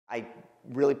I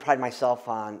really pride myself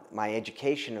on my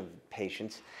education of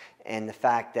patients and the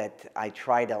fact that I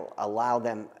try to allow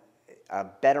them a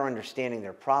better understanding of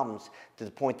their problems to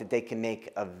the point that they can make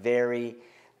a very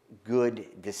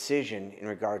good decision in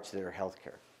regards to their health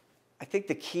care. I think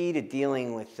the key to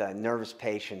dealing with nervous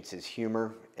patients is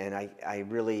humor, and I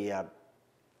really,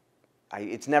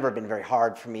 it's never been very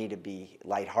hard for me to be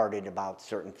lighthearted about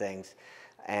certain things.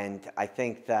 And I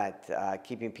think that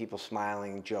keeping people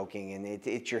smiling and joking, and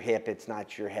it's your hip, it's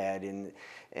not your head,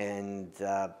 and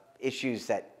issues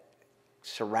that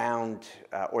surround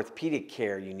orthopedic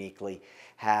care uniquely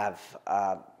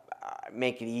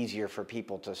make it easier for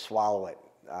people to swallow it.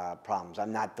 Problems.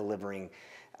 I'm not delivering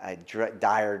a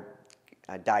dire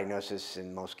diagnosis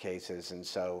in most cases, and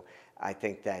so I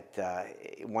think that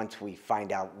once we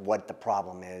find out what the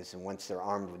problem is, and once they're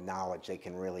armed with knowledge, they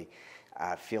can really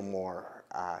feel more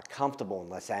comfortable and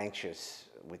less anxious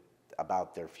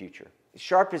about their future.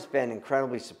 Sharp has been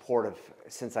incredibly supportive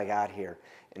since I got here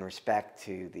in respect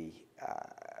to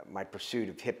my pursuit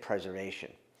of hip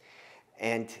preservation,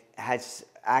 and has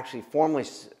actually formally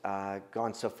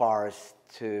gone so far as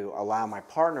to allow my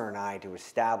partner and I to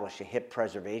establish a hip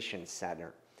preservation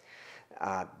center.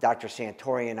 Dr.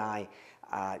 Santori and I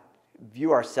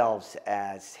view ourselves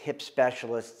as hip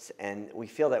specialists, and we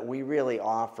feel that we really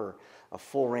offer a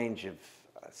full range of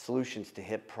solutions to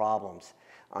hip problems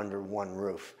under one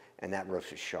roof, and that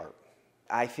roof is Sharp.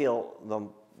 I feel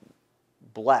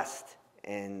blessed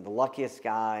and the luckiest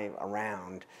guy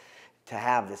around to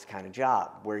have this kind of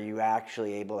job where you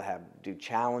actually able to do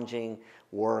challenging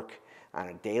work on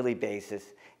a daily basis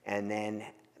and then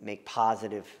make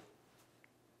positive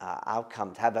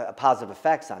outcomes, have positive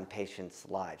effects on patients'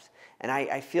 lives. And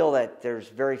I feel that there's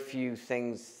very few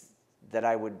things that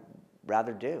I would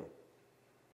rather do.